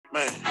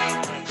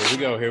we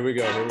go. Here we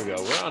go. Here we go.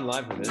 We're on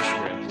live with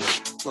Instagram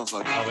too.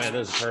 Oh man,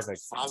 this is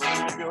perfect.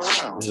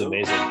 This is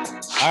amazing.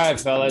 All right,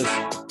 fellas.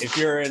 If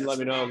you're in, let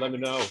me know. Let me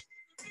know.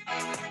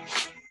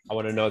 I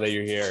want to know that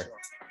you're here.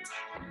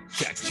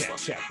 Check, check,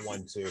 check.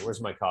 1, 2. Where's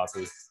my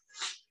coffee?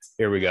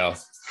 Here we go.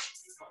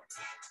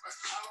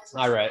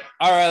 All right.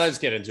 All right, let's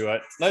get into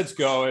it. Let's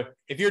go.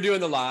 If you're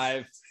doing the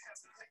live,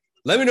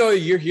 let me know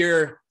you're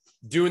here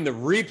doing the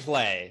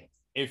replay.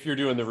 If you're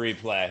doing the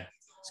replay,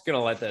 just going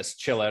to let this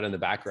chill out in the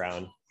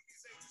background.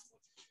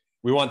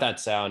 We want that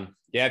sound.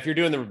 Yeah, if you're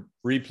doing the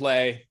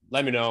replay,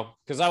 let me know,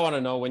 because I want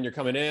to know when you're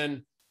coming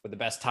in, what the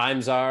best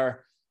times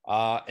are,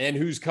 and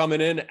who's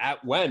coming in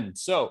at when.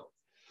 So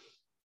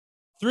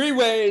 3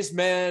 ways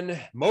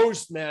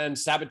most men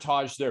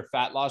sabotage their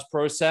fat loss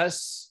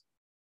process.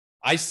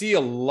 I see a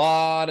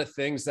lot of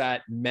things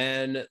that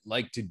men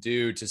like to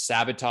do to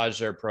sabotage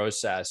their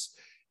process.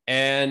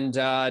 And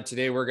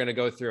today we're going to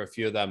go through a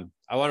few of them.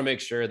 I want to make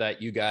sure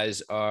that you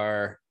guys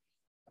are,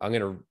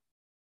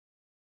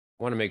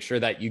 want to make sure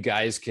that you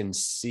guys can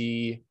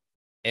see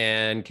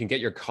and can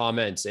get your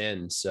comments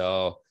in.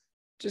 So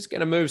just going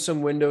to move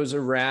some windows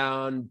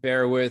around.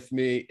 Bear with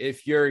me.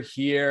 If you're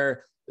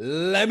here,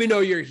 let me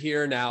know you're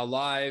here now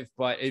live.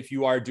 But if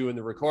you are doing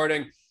the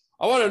recording,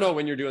 I want to know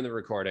when you're doing the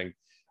recording.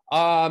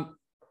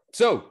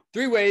 So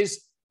 3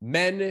 ways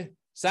men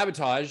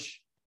sabotage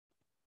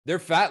their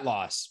fat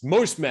loss.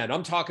 Most men,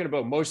 I'm talking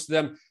about most of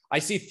them. I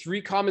see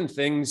 3 common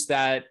things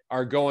that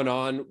are going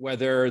on,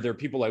 whether they're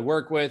people I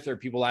work with or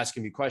people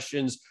asking me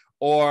questions,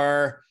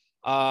 or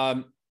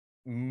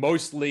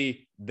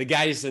mostly the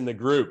guys in the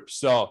group.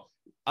 So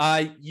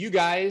you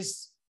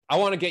guys, I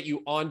want to get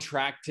you on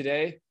track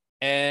today.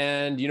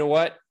 And you know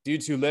what? Due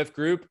to Lift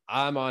Group,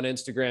 I'm on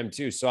Instagram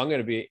too. So I'm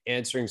going to be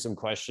answering some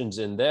questions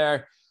in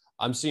there.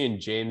 I'm seeing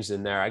James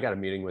in there. I got a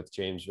meeting with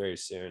James very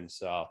soon.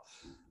 So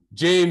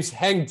James,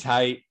 hang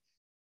tight.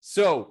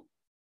 So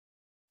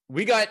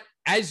we got,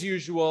 as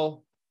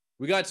usual,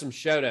 we got some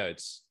shout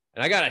outs,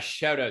 and I got a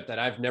shout out that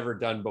I've never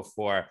done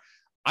before.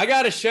 I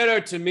got a shout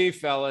out to me,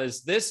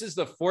 fellas. This is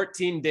the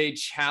 14-day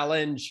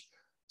challenge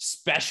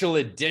special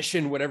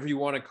edition, whatever you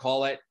want to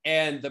call it.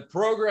 And the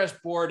progress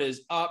board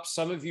is up.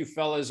 Some of you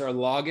fellas are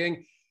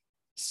logging.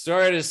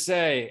 Sorry to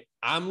say,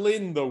 I'm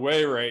leading the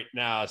way right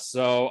now.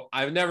 So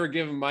I've never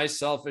given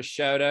myself a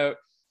shout out,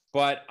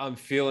 but I'm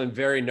feeling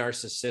very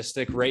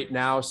narcissistic right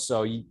now.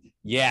 So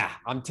yeah,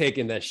 I'm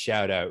taking this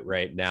shout out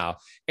right now.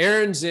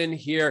 Aaron's in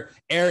here.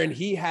 Aaron,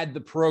 he had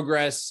the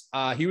progress.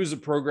 He was a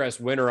progress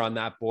winner on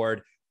that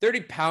board,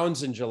 30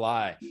 pounds in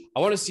July. I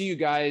want to see you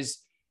guys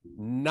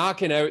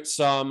knocking out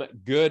some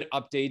good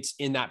updates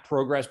in that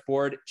progress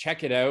board.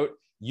 Check it out.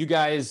 You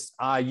guys,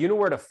 you know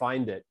where to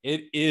find it.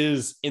 It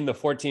is in the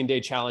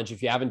 14-day challenge.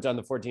 If you haven't done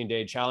the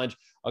 14-day challenge,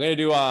 I'm going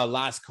to do a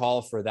last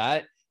call for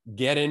that.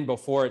 Get in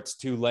before it's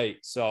too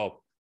late.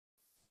 So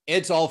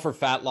it's all for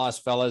fat loss,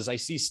 fellas. I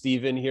see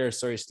Steve in here.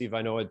 Sorry, Steve.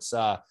 I know it's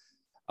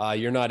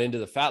you're not into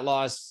the fat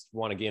loss. You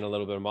want to gain a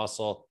little bit of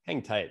muscle.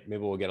 Hang tight.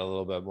 Maybe we'll get a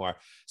little bit more.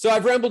 So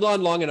I've rambled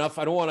on long enough.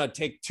 I don't want to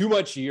take too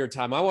much of your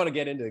time. I want to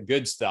get into the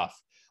good stuff.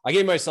 I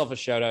gave myself a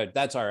shout out.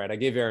 That's all right. I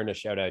gave Aaron a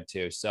shout out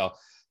too. So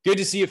good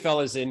to see you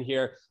fellas in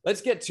here.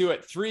 Let's get to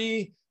it.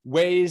 3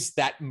 ways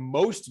that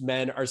most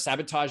men are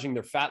sabotaging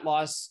their fat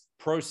loss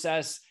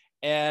process.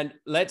 And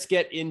let's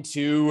get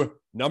into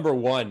number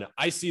 1.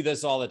 I see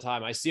this all the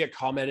time. I see it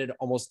commented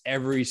almost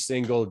every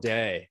single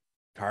day.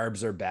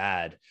 Carbs are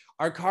bad.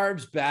 Are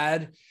carbs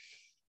bad?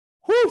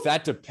 Whew,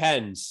 that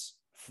depends.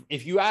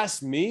 If you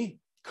ask me,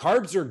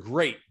 carbs are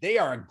great. They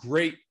are a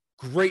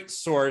great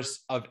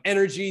source of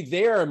energy.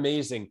 They are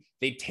amazing.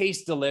 They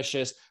taste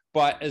delicious.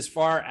 But as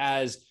far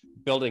as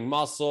building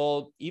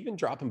muscle, even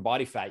dropping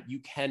body fat, you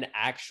can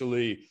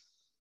actually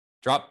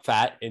drop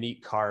fat and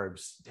eat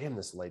carbs. Damn,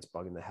 this light's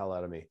bugging the hell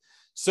out of me.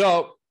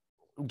 So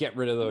get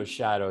rid of those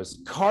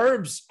shadows.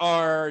 Carbs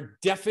are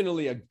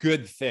definitely a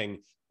good thing.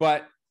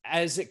 But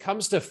as it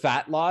comes to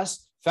fat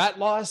loss,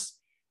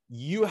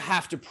 you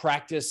have to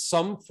practice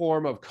some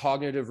form of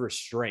cognitive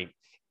restraint.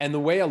 And the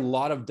way a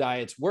lot of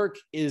diets work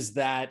is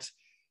that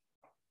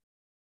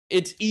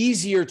it's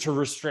easier to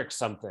restrict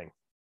something.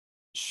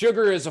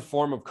 Sugar is a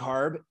form of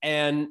carb,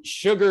 and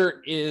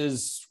sugar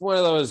is one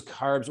of those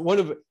carbs, one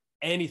of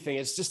anything.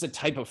 It's just a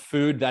type of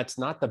food that's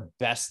not the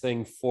best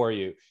thing for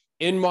you.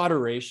 In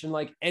moderation,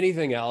 like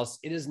anything else,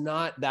 it is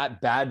not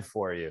that bad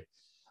for you.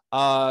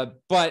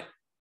 But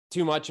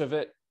too much of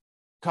it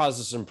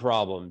causes some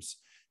problems.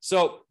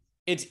 So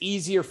it's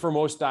easier for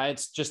most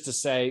diets just to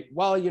say,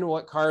 well, you know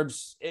what,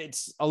 carbs,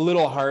 it's a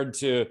little hard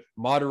to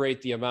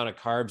moderate the amount of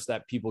carbs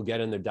that people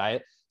get in their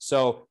diet.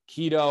 So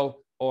keto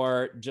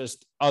or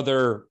just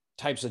other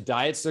types of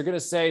diets, they're going to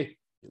say,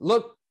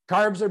 look,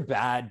 carbs are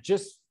bad.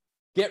 Just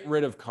get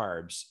rid of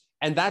carbs.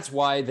 And that's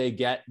why they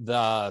get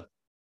the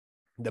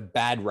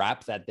bad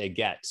rap that they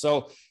get.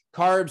 So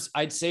carbs,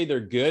 I'd say they're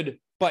good,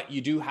 but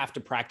you do have to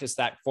practice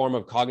that form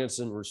of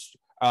cognitive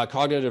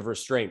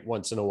restraint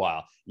once in a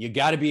while. You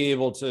got to be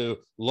able to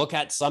look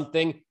at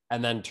something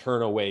and then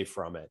turn away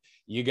from it.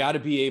 You got to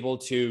be able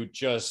to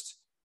just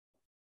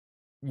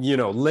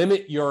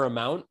limit your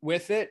amount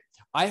with it.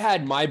 I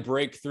had my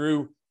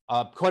breakthrough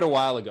quite a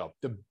while ago.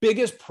 The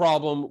biggest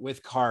problem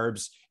with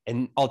carbs,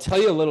 and I'll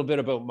tell you a little bit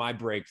about my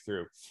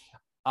breakthrough.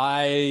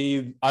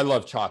 I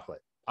love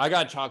chocolate. I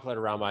got chocolate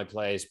around my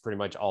place pretty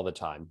much all the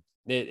time.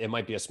 It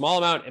might be a small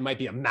amount. It might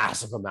be a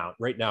massive amount.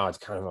 Right now, it's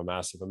kind of a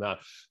massive amount.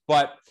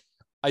 But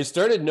I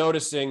started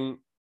noticing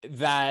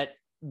that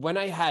when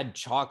I had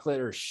chocolate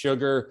or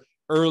sugar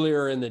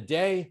earlier in the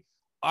day,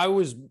 I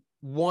was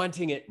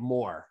wanting it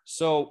more.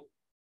 So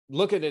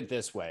look at it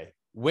this way.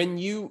 When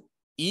you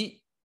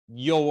eat,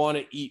 you'll want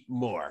to eat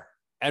more.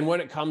 And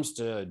when it comes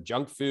to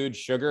junk food,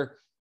 sugar,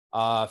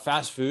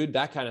 fast food,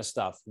 that kind of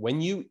stuff, when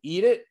you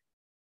eat it,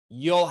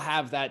 you'll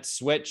have that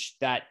switch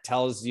that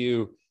tells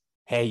you,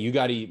 hey, you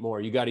got to eat more.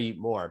 You got to eat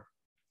more.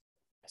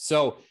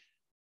 So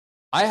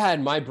I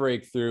had my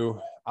breakthrough.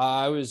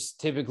 I was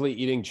typically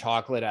eating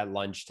chocolate at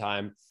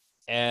lunchtime,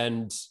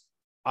 and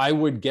I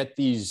would get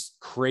these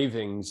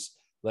cravings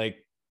like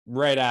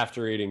right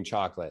after eating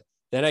chocolate.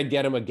 Then I'd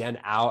get them again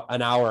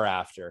an hour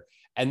after.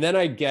 And then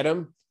I'd get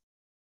them.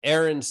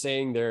 Aaron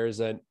saying there's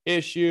an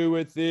issue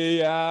with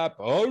the app.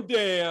 Oh,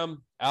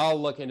 damn. I'll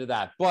look into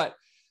that. But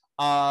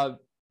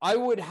I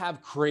would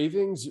have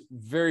cravings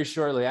very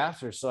shortly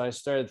after. So I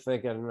started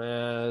thinking,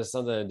 there's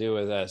something to do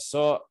with this.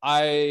 So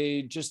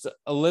I just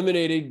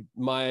eliminated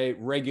my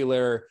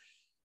regular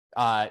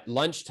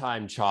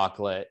lunchtime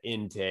chocolate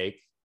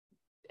intake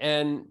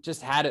and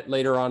just had it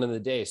later on in the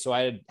day. So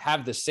I'd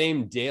have the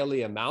same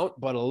daily amount,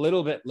 but a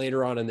little bit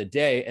later on in the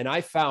day. And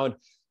I found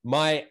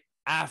my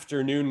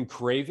afternoon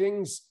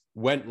cravings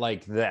went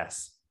like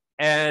this.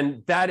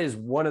 And that is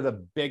one of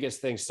the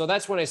biggest things. So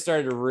that's when I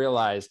started to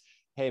realize,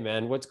 hey,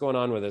 man, what's going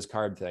on with this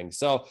carb thing?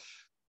 So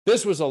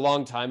this was a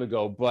long time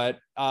ago, but,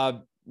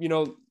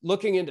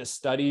 looking into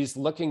studies,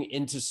 looking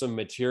into some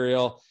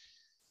material,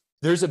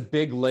 there's a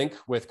big link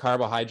with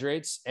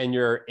carbohydrates and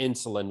your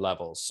insulin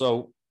levels.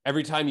 So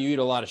every time you eat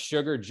a lot of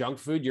sugar, junk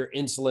food, your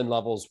insulin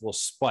levels will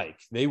spike.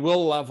 They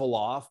will level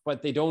off,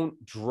 but they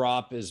don't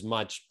drop as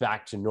much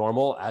back to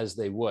normal as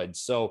they would.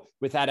 So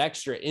with that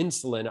extra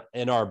insulin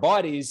in our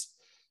bodies,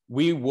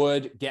 we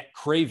would get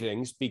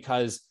cravings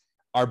because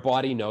our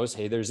body knows,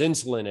 hey, there's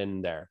insulin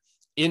in there.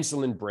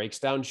 Insulin breaks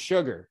down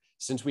sugar.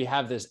 Since we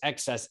have this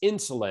excess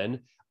insulin,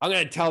 I'm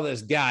going to tell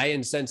this guy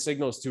and send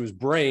signals to his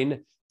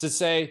brain to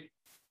say,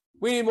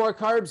 we need more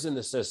carbs in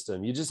the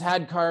system. You just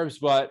had carbs,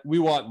 but we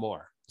want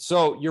more.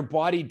 So your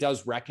body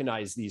does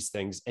recognize these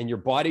things, and your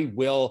body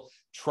will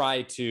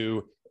try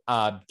to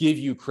give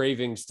you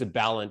cravings to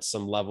balance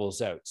some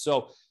levels out.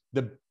 So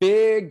the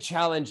big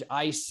challenge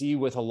I see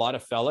with a lot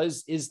of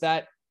fellas is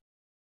that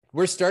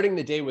we're starting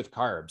the day with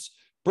carbs.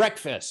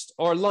 Breakfast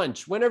or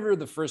lunch, whenever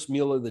the first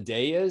meal of the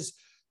day is,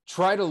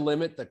 try to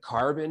limit the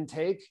carb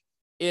intake.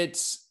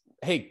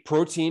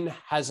 Protein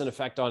has an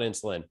effect on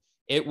insulin.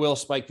 It will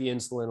spike the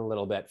insulin a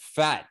little bit.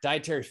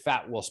 Dietary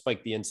fat will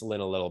spike the insulin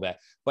a little bit,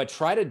 but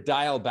try to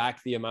dial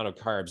back the amount of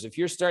carbs. If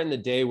you're starting the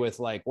day with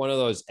like one of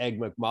those egg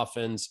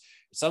McMuffins,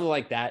 something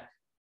like that,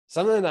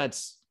 something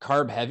that's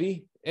carb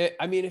heavy.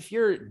 If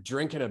you're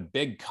drinking a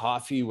big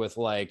coffee with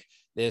like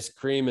this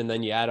cream and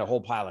then you add a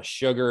whole pile of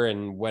sugar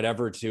and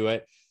whatever to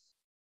it,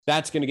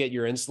 that's going to get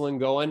your insulin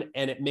going,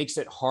 and it makes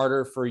it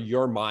harder for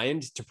your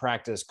mind to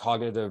practice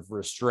cognitive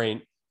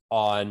restraint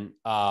on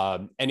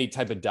any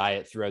type of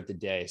diet throughout the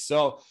day.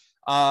 So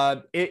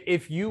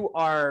if you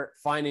are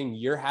finding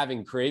you're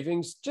having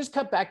cravings, just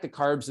cut back the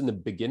carbs in the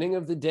beginning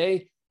of the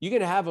day. You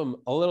can have them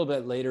a little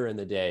bit later in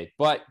the day,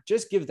 but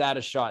just give that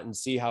a shot and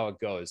see how it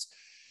goes.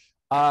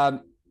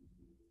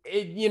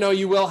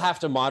 You will have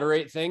to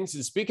moderate things.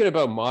 And speaking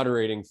about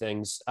moderating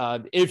things,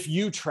 if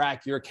you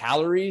track your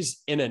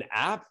calories in an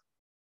app,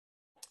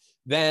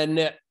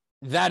 then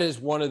that is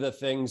one of the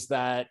things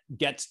that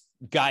gets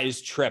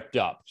guys tripped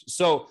up.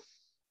 So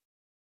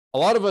a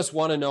lot of us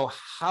want to know,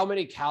 how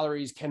many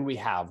calories can we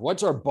have?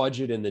 What's our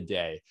budget in the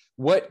day?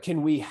 What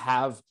can we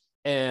have?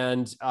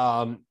 And,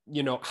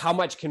 how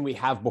much can we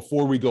have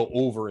before we go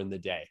over in the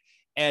day?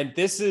 And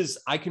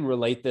I can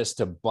relate this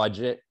to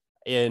budget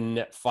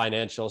in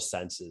financial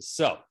senses.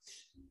 So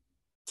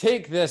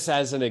take this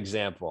as an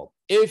example.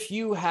 If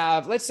you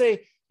have, let's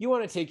say, you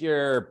want to take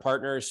your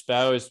partner,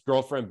 spouse,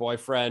 girlfriend,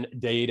 boyfriend,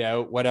 date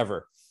out,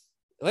 whatever.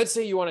 Let's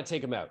say you want to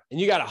take them out and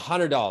you got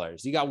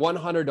 $100. You got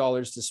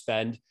 $100 to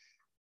spend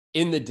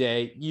in the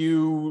day.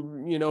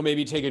 You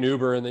maybe take an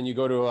Uber and then you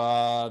go to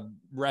a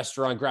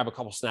restaurant, grab a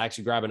couple snacks,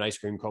 you grab an ice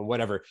cream cone,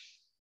 whatever.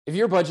 If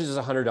your budget is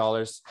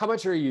 $100, how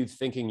much are you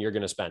thinking you're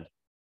going to spend?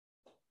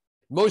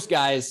 Most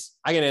guys,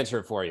 I can answer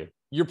it for you.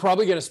 You're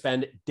probably going to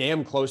spend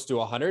damn close to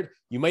 100.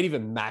 You might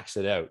even max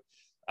it out.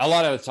 A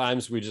lot of the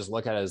times we just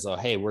look at it as though,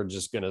 hey, we're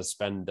just going to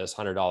spend this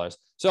 $100.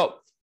 So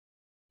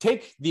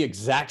take the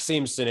exact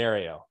same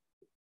scenario,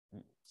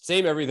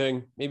 same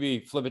everything, maybe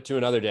flip it to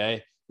another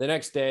day. The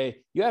next day,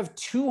 you have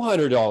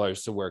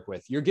 $200 to work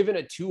with. You're given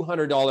a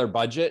 $200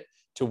 budget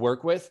to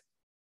work with.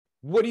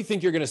 What do you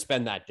think you're going to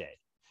spend that day?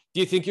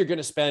 Do you think you're going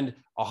to spend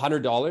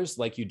 $100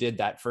 like you did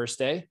that first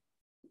day?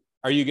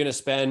 Are you going to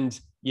spend,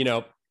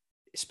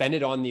 spend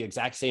it on the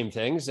exact same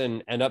things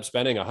and end up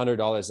spending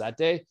 $100 that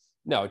day.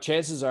 No,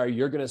 chances are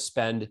you're going to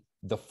spend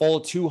the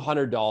full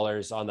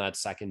 $200 on that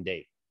second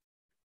date.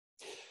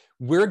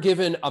 We're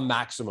given a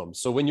maximum.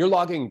 So when you're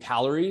logging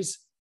calories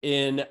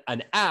in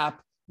an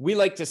app, we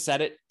like to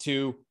set it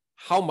to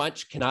how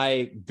much can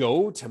I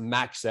go to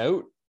max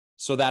out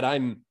so that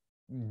I'm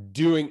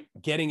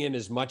getting in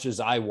as much as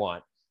I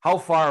want. How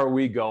far are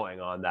we going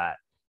on that?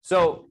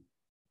 So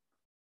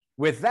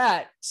with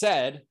that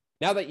said,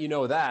 now that you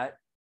know that,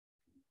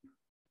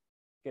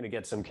 I'm going to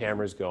get some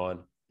cameras going.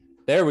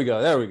 There we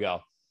go. There we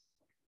go.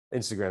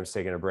 Instagram's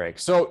taking a break.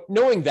 So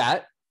knowing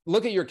that,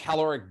 look at your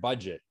caloric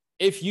budget.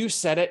 If you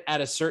set it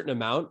at a certain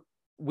amount,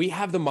 we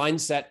have the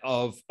mindset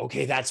of,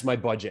 okay, that's my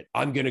budget.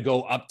 I'm going to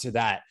go up to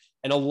that.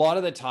 And a lot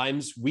of the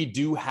times we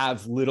do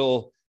have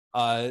little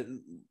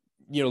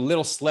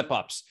slip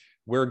ups.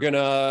 We're going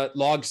to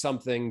log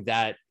something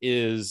that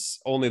is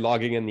only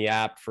logging in the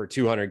app for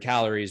 200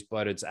 calories,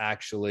 but it's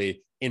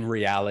actually in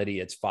reality,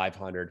 it's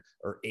 500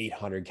 or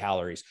 800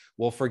 calories.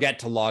 We'll forget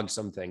to log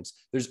some things.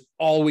 There's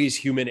always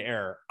human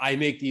error. I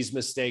make these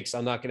mistakes.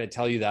 I'm not going to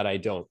tell you that I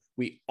don't.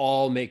 We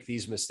all make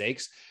these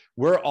mistakes.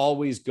 We're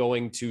always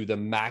going to the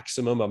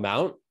maximum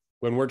amount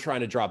when we're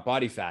trying to drop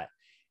body fat.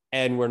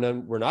 And we're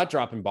not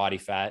dropping body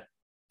fat.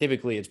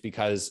 Typically, it's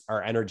because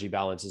our energy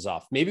balance is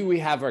off. Maybe we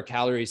have our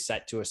calories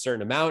set to a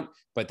certain amount,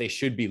 but they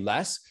should be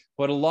less.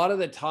 But a lot of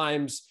the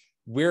times,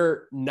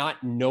 we're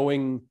not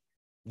knowing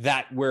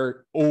that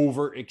we're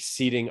over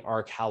exceeding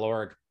our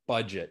caloric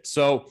budget.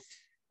 So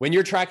when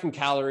you're tracking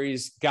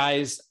calories,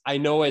 guys, I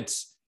know it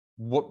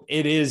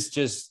is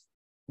just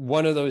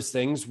one of those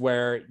things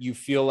where you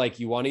feel like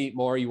you want to eat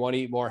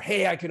more.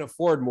 Hey, I can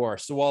afford more,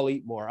 so I'll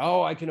eat more.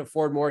 Oh, I can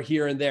afford more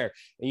here and there.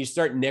 And you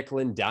start nickel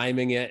and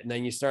diming it. And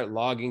then you start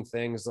logging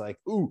things like,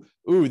 ooh,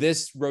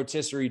 this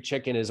rotisserie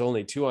chicken is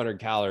only 200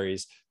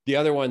 calories. The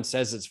other one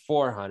says it's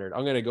 400.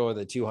 I'm going to go with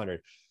the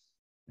 200.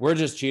 We're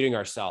just cheating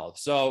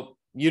ourselves. So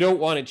you don't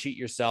want to cheat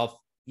yourself.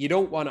 You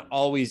don't want to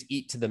always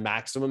eat to the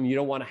maximum. You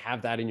don't want to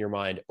have that in your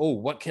mind. Oh,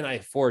 what can I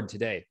afford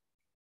today?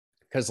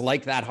 Because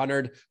like that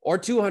 $100 or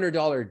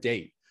 $200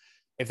 date,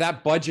 if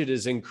that budget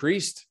is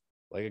increased,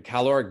 like a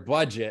caloric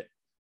budget,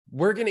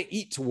 we're going to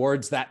eat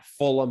towards that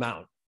full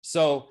amount.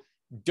 So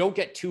don't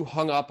get too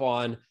hung up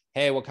on,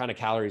 hey, what kind of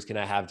calories can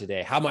I have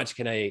today? How much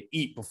can I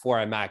eat before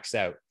I max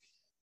out?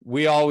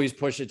 We always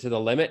push it to the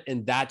limit.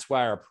 And that's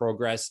why our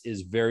progress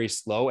is very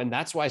slow. And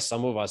that's why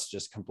some of us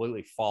just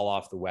completely fall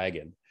off the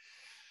wagon.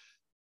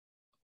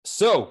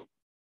 So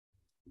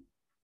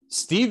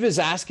Steve is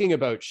asking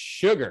about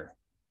sugar.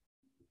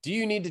 Do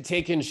you need to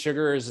take in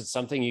sugar, or is it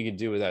something you can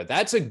do without?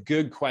 That's a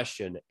good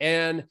question.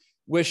 And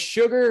with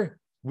sugar,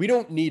 we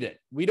don't need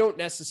it. We don't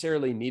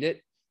necessarily need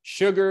it.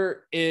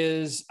 Sugar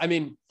converts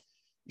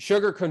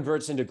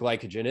into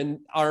glycogen, and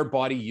our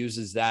body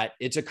uses that.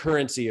 It's a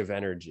currency of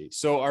energy.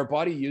 So our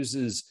body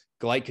uses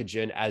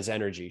glycogen as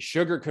energy.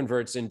 Sugar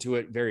converts into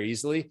it very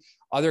easily.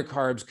 Other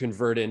carbs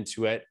convert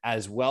into it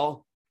as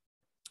well.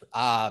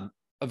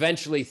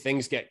 Eventually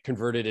things get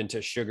converted into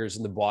sugars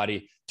in the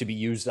body to be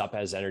used up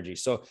as energy.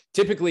 So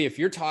typically, if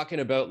you're talking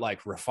about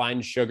like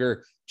refined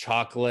sugar,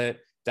 chocolate,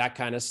 that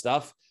kind of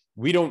stuff,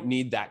 we don't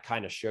need that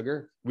kind of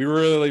sugar. We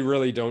really,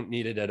 really don't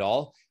need it at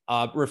all.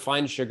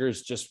 Refined sugar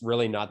is just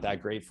really not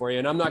that great for you.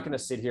 And I'm not going to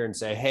sit here and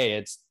say, hey,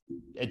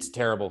 it's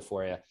terrible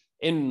for you.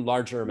 In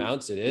larger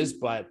amounts, it is,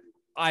 but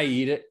I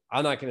eat it.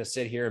 I'm not going to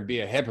sit here and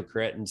be a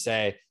hypocrite and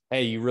say,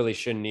 hey, you really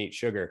shouldn't eat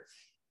sugar.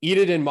 Eat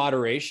it in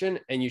moderation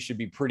and you should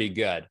be pretty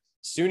good.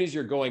 As soon as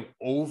you're going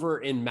over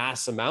in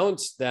mass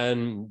amounts,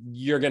 then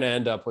you're going to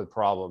end up with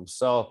problems.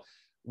 So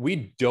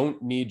we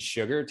don't need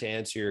sugar, to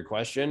answer your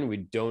question. We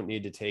don't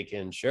need to take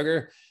in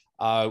sugar.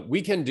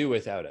 We can do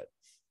without it.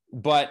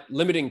 But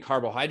limiting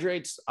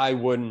carbohydrates, I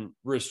wouldn't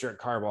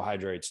restrict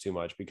carbohydrates too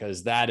much,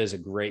 because that is a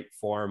great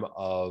form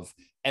of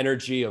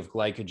energy, of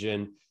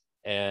glycogen.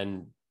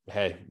 And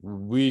hey,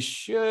 we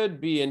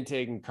should be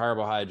intaking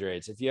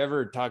carbohydrates. If you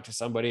ever talk to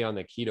somebody on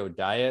the keto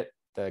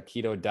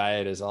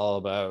diet is all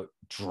about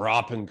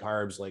dropping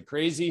carbs like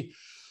crazy.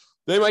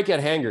 They might get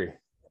hangry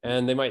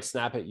and they might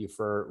snap at you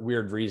for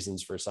weird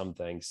reasons for some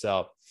things.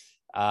 So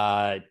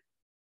I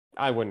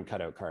wouldn't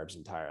cut out carbs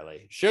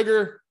entirely.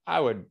 Sugar, I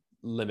would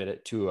limit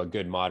it to a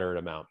good moderate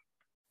amount.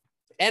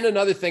 And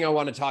another thing I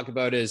want to talk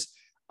about is,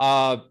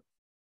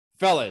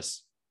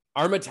 fellas,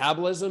 our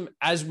metabolism,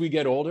 as we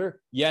get older,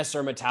 yes,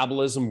 our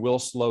metabolism will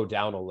slow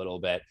down a little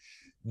bit.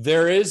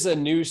 There is a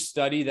new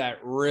study that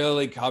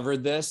really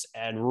covered this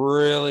and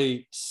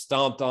really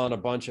stomped on a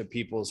bunch of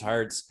people's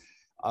hearts.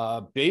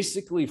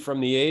 Basically,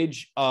 from the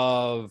age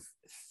of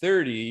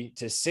 30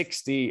 to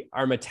 60,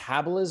 our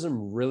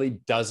metabolism really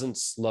doesn't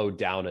slow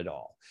down at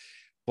all.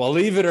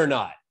 Believe it or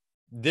not,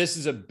 this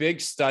is a big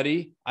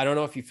study. I don't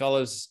know if you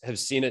fellows have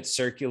seen it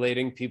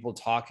circulating, people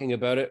talking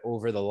about it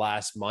over the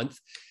last month,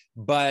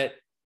 but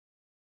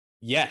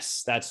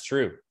yes, that's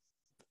true.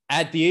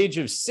 At the age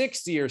of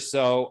 60 or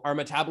so, our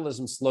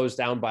metabolism slows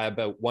down by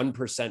about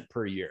 1%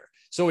 per year.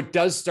 So it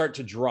does start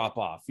to drop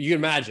off. You can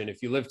imagine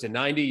if you live to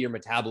 90, your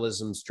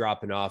metabolism's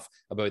dropping off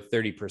about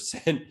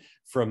 30%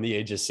 from the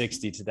age of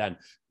 60 to then.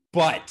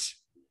 But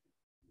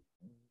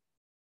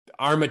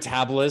our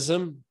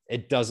metabolism,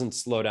 it doesn't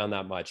slow down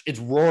that much. It's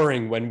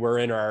roaring when we're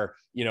in our,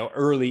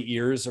 early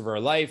years of our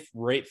life,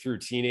 right through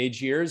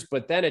teenage years,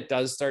 but then it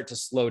does start to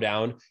slow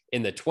down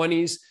in the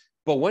 20s.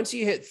 But once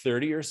you hit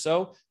 30 or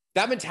so,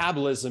 that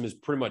metabolism is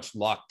pretty much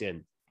locked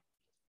in.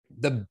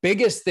 The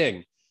biggest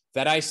thing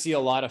that I see a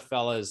lot of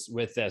fellas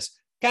with this,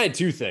 kind of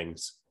two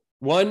things.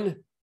 One,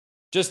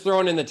 just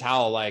throwing in the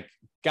towel, like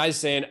guys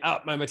saying, oh,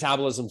 my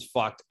metabolism's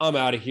fucked. I'm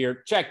out of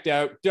here. Checked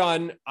out,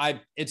 done.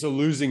 It's a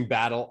losing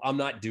battle. I'm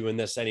not doing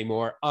this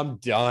anymore. I'm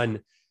done.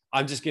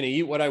 I'm just going to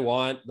eat what I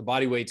want. The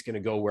body weight's going to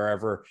go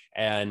wherever.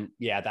 And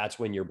yeah, that's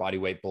when your body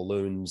weight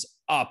balloons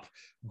up.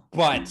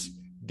 But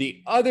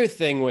the other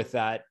thing with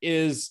that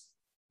is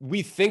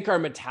we think our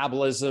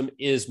metabolism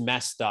is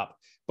messed up,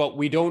 but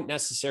we don't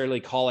necessarily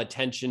call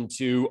attention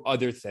to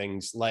other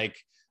things like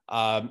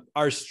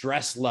our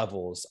stress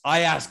levels.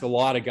 I ask a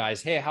lot of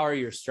guys, hey, how are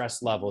your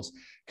stress levels?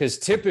 Because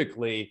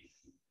typically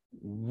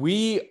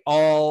we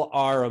all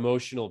are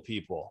emotional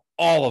people,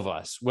 all of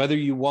us, whether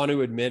you want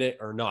to admit it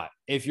or not.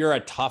 If you're a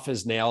tough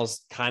as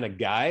nails kind of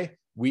guy,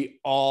 we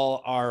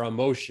all are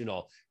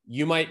emotional.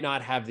 You might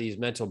not have these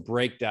mental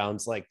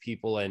breakdowns like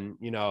people and,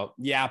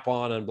 yap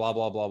on and blah,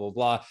 blah, blah, blah,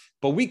 blah,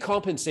 but we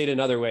compensate in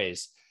other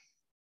ways.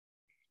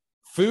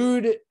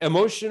 Food,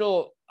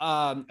 emotional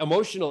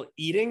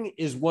eating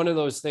is one of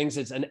those things.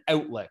 It's an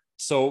outlet.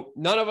 So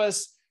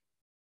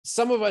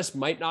some of us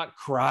might not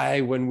cry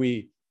when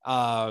we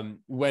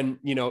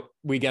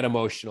get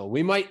emotional.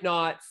 We might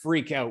not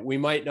freak out. We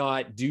might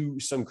not do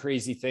some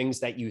crazy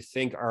things that you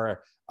think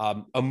are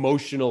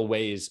emotional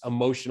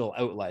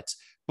outlets,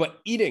 but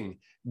eating,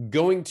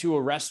 going to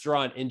a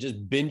restaurant and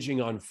just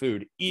binging on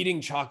food,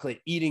 eating chocolate,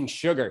 eating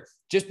sugar,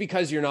 just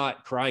because you're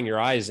not crying your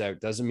eyes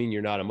out doesn't mean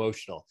you're not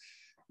emotional.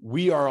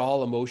 We are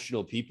all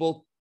emotional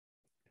people.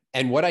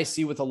 And what I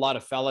see with a lot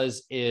of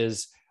fellas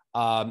is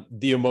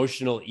the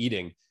emotional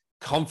eating,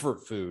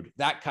 comfort food,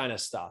 that kind of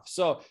stuff.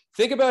 So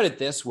think about it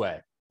this way.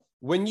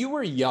 When you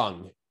were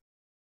young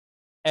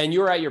and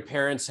you were at your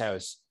parents'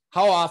 house,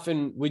 how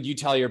often would you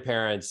tell your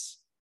parents,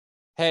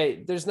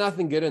 hey, there's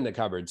nothing good in the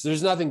cupboards.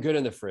 There's nothing good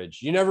in the fridge.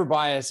 You never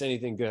buy us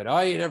anything good.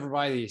 Oh, you never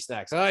buy these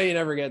snacks. Oh, you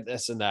never get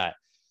this and that.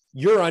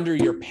 You're under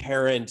your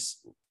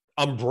parents'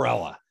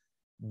 umbrella.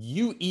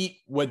 You eat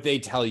what they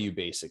tell you,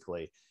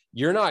 basically.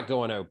 You're not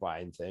going out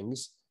buying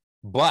things.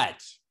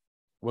 But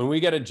when we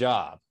get a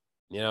job,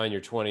 in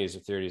your 20s or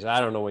 30s, I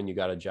don't know when you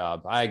got a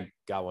job. I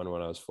got one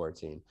when I was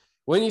 14.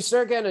 When you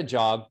start getting a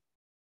job,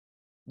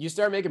 you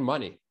start making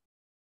money.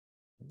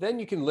 Then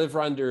you can live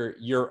under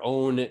your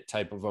own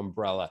type of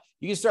umbrella.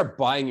 You can start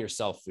buying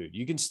yourself food.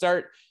 You can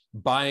start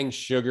buying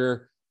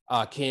sugar,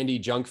 candy,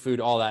 junk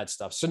food, all that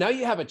stuff. So now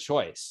you have a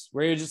choice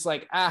where you're just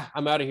like,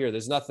 I'm out of here.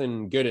 There's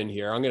nothing good in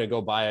here. I'm going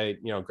to go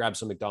grab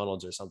some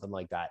McDonald's or something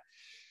like that.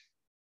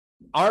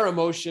 Our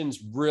emotions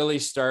really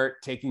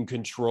start taking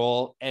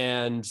control.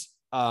 And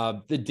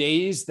the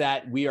days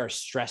that we are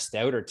stressed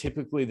out are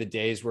typically the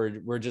days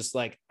where we're just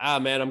like,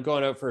 man, I'm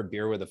going out for a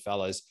beer with the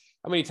fellas.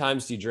 How many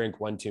times do you drink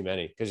one too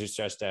many because you're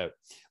stressed out?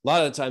 A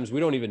lot of the times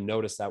we don't even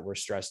notice that we're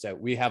stressed out.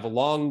 We have a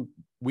long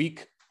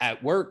week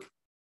at work.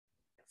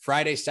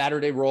 Friday,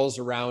 Saturday rolls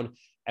around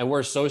and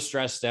we're so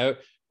stressed out.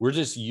 We're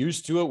just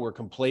used to it. We're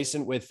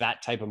complacent with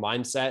that type of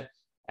mindset.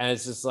 And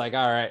it's just like,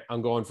 all right,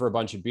 I'm going for a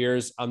bunch of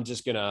beers. I'm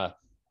just going to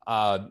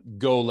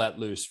go let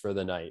loose for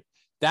the night.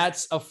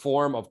 That's a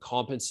form of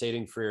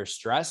compensating for your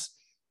stress.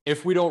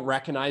 If we don't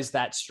recognize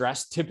that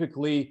stress,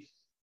 typically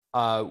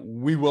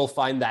we will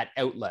find that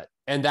outlet.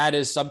 And that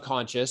is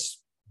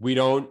subconscious. We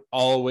don't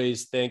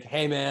always think,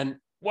 hey,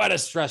 man, what a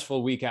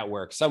stressful week at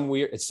work. Some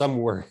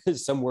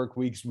work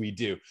weeks we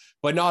do,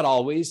 but not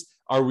always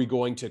are we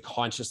going to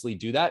consciously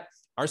do that.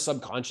 Our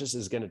subconscious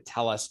is going to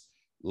tell us,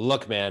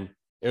 look, man,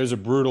 it was a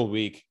brutal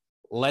week.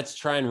 Let's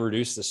try and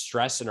reduce the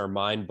stress in our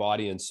mind,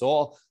 body, and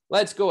soul.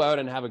 Let's go out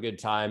and have a good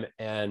time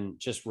and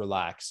just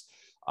relax.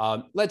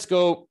 Let's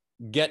go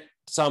get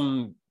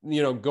some,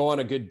 go on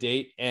a good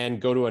date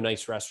and go to a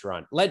nice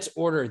restaurant. Let's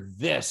order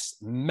this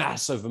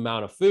massive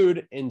amount of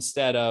food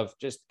instead of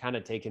just kind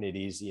of taking it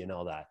easy and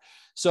all that.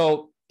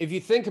 So if you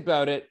think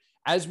about it,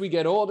 as we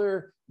get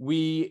older,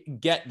 we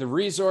get the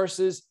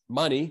resources,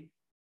 money,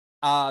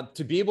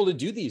 to be able to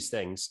do these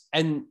things.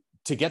 And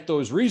to get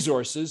those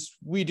resources,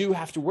 we do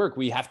have to work.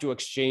 We have to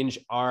exchange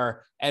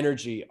our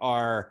energy,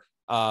 our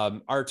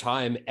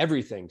time,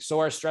 everything. So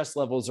our stress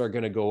levels are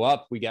going to go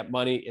up. We get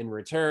money in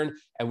return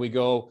and we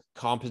go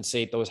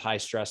compensate those high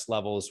stress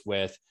levels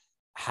with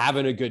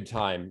having a good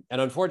time.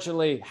 And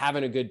unfortunately,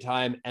 having a good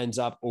time ends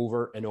up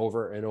over and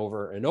over and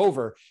over and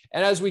over.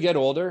 And as we get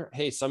older,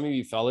 hey, some of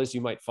you fellas,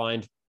 you might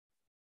find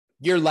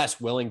you're less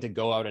willing to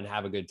go out and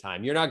have a good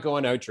time. You're not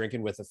going out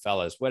drinking with the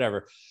fellas,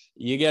 whatever.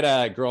 You get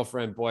a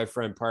girlfriend,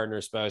 boyfriend, partner,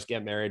 spouse,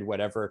 get married,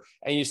 whatever,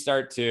 and you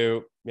start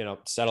to,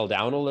 settle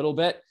down a little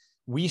bit.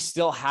 We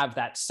still have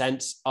that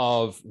sense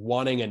of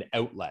wanting an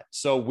outlet.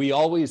 So we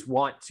always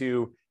want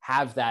to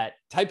have that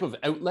type of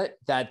outlet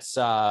that's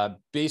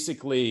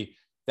basically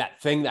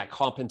that thing that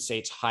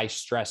compensates high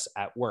stress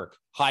at work,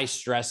 high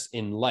stress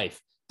in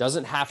life.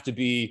 Doesn't have to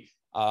be,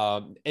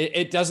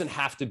 it doesn't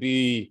have to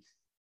be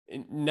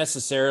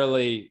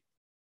necessarily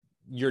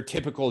your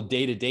typical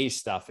day-to-day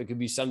stuff. It could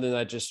be something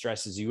that just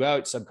stresses you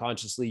out.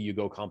 Subconsciously, you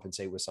go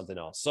compensate with something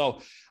else.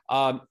 So,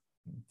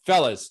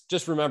 fellas,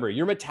 just remember,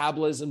 your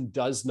metabolism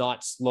does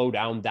not slow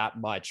down that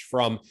much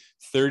from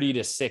 30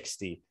 to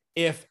 60,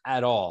 if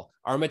at all.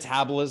 Our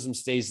metabolism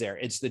stays there.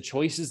 It's the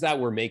choices that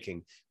we're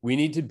making. We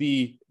need to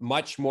be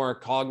much more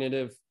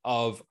cognitive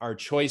of our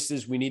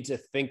choices. We need to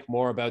think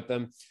more about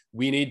them.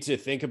 We need to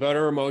think about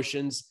our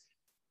emotions.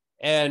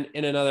 And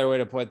in another way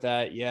to put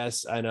that,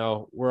 yes, I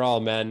know we're all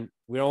men.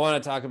 We don't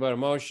want to talk about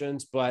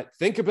emotions, but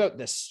think about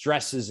the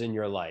stresses in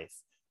your life.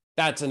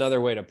 That's another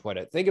way to put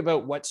it. Think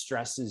about what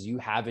stresses you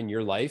have in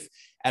your life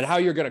and how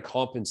you're going to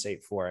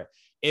compensate for it.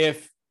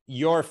 If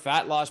your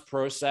fat loss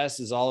process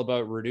is all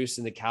about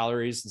reducing the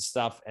calories and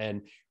stuff,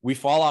 and we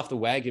fall off the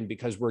wagon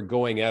because we're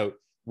going out,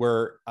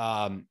 we're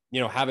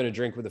having a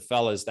drink with the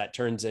fellas that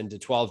turns into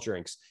 12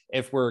 drinks.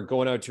 If we're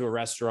going out to a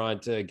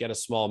restaurant to get a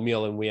small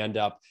meal and we end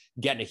up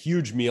getting a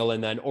huge meal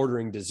and then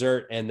ordering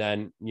dessert and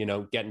then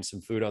getting some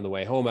food on the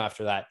way home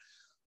after that,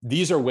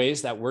 these are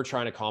ways that we're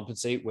trying to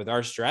compensate with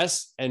our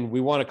stress, and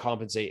we want to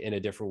compensate in a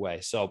different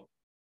way. So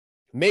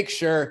make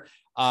sure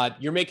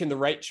you're making the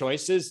right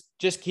choices.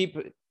 Just keep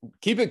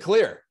it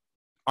clear.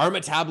 Our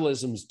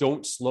metabolisms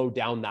don't slow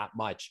down that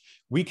much.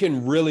 We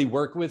can really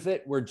work with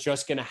it. We're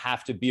just going to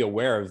have to be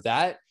aware of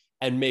that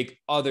and make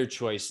other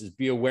choices,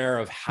 be aware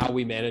of how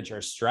we manage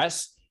our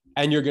stress,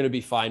 and you're going to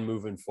be fine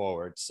moving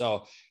forward.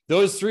 So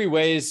those 3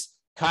 ways.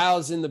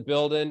 Kyle's in the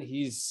building.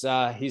 He's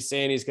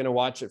saying he's going to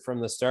watch it from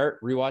the start,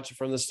 rewatch it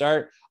from the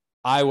start.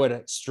 I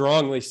would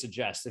strongly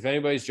suggest, if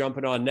anybody's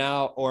jumping on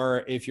now,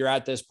 or if you're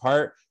at this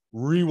part,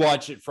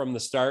 rewatch it from the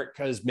start,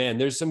 because man,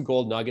 there's some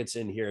gold nuggets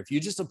in here. If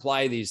you just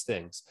apply these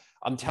things,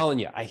 I'm telling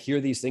you, I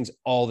hear these things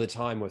all the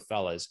time with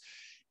fellas.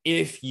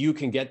 If you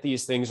can get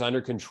these things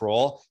under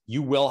control,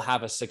 you will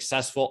have a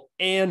successful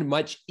and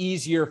much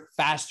easier,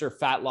 faster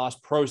fat loss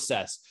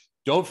process.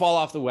 Don't fall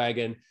off the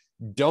wagon.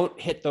 Don't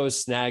hit those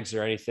snags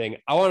or anything.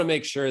 I want to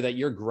make sure that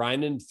you're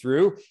grinding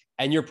through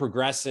and you're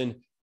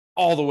progressing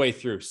all the way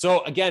through.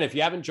 So again, if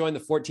you haven't joined the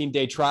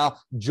 14-day trial,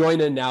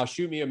 join in now.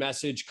 Shoot me a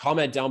message,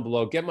 comment down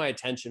below, get my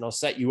attention. I'll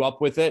set you up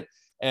with it.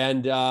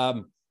 And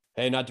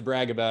hey, not to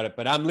brag about it,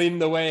 but I'm leading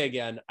the way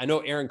again. I know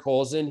Aaron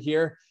Cole's in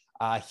here.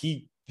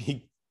 He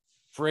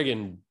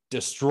friggin'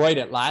 destroyed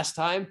it last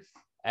time.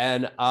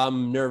 And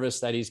I'm nervous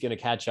that he's going to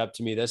catch up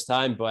to me this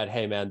time. But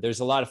hey, man,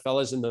 there's a lot of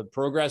fellas in the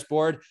progress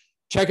board.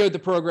 Check out the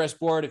progress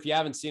board. If you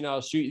haven't seen it,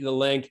 I'll shoot you the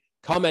link.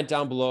 Comment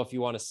down below if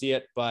you want to see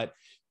it. But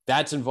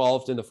that's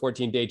involved in the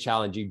 14-day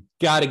challenge. You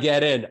got to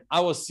get in. I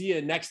will see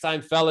you next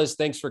time, fellas.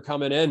 Thanks for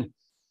coming in.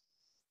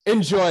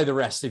 Enjoy the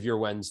rest of your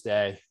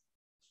Wednesday.